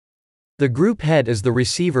The group head is the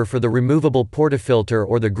receiver for the removable portafilter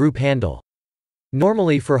or the group handle.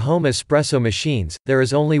 Normally for home espresso machines, there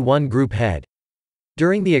is only one group head.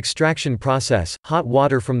 During the extraction process, hot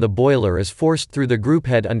water from the boiler is forced through the group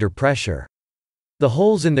head under pressure. The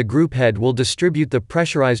holes in the group head will distribute the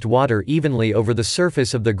pressurized water evenly over the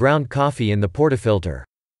surface of the ground coffee in the portafilter.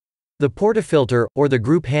 The portafilter, or the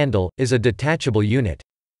group handle, is a detachable unit.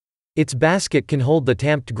 Its basket can hold the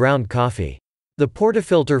tamped ground coffee. The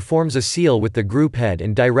portafilter forms a seal with the group head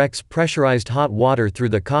and directs pressurized hot water through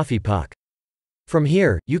the coffee puck. From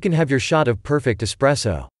here, you can have your shot of perfect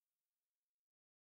espresso.